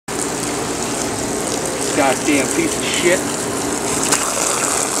goddamn piece of shit.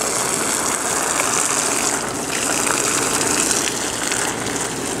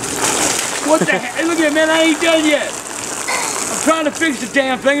 What the heck? Hey, look at it, man, I ain't done yet. I'm trying to fix the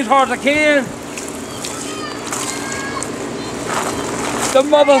damn thing as hard as I can. The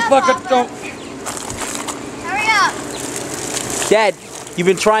motherfucker don't... Hurry up. Dad, you've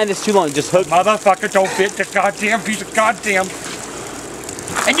been trying this too long. Just hook. Motherfucker don't fit the goddamn piece of goddamn...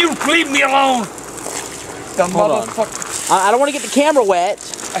 And you leave me alone. The motherfucker... I don't want to get the camera wet.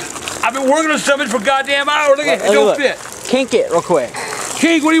 I've been working on something for goddamn hours. Look at it, it don't fit. Kink it real quick.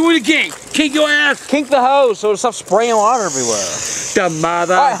 Kink, what do you want to kink? Kink your ass. Kink the hose so it'll stop spraying water everywhere. The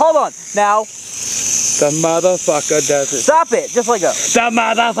mother... Alright, hold on. Now. The motherfucker doesn't... Stop it. Just let go. The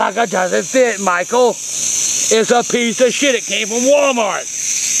motherfucker doesn't fit, Michael. It's a piece of shit. It came from Walmart.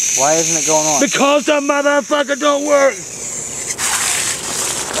 Why isn't it going on? Because the motherfucker don't work.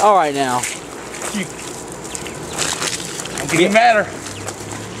 Alright now. It doesn't matter.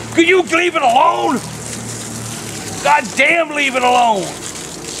 Could you leave it alone? God damn, leave it alone.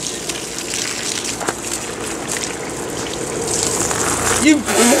 You...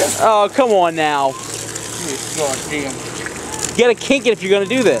 Oh, come on now. God damn. You gotta kink it if you're gonna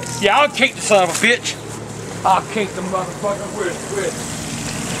do this. Yeah, I'll kink the son of a bitch. I'll kink the motherfucker with.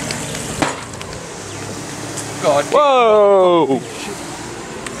 God damn. Whoa!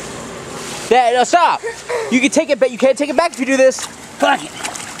 Dad, no, stop! You can take it back. You can't take it back if you do this. Fuck it.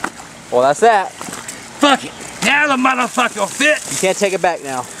 Well, that's that. Fuck it. Now the motherfucker will fit. You can't take it back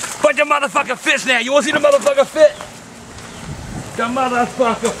now. But the motherfucker fits now. You want to see the motherfucker fit? The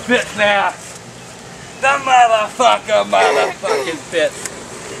motherfucker fits now. The motherfucking fits.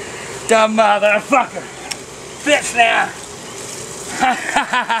 The motherfucker fits now.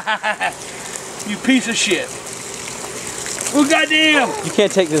 You piece of shit. Well, goddamn. You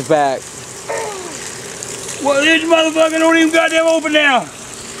can't take this back. Well, this motherfucker don't even goddamn open now.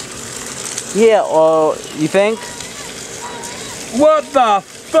 Yeah, well, you think? What the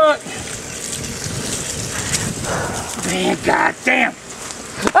fuck? Man, goddamn.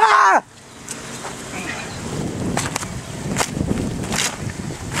 Ah!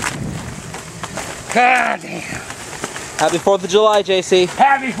 Goddamn. Happy 4th of July, JC.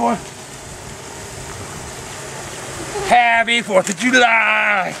 Happy 4th. Happy 4th of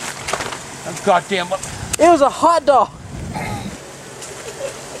July. Oh, goddamn. It was a hot dog.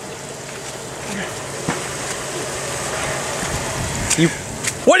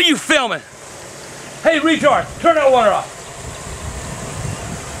 What are you filming? Hey, retard, turn that water off.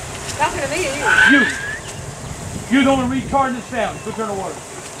 Talking to me or you? You're the only retard in this family. Go turn the water off.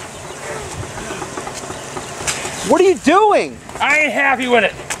 What are you doing? I ain't happy with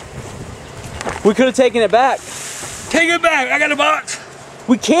it. We could have taken it back. Take it back. I got a box.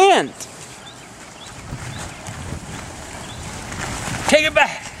 We can't. Take it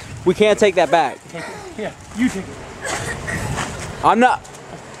back. We can't take that back. Take it. Yeah, you take it. I'm not.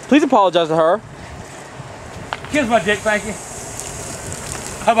 Please apologize to her. Kiss my dick, thank you.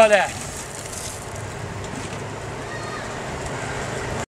 How about that?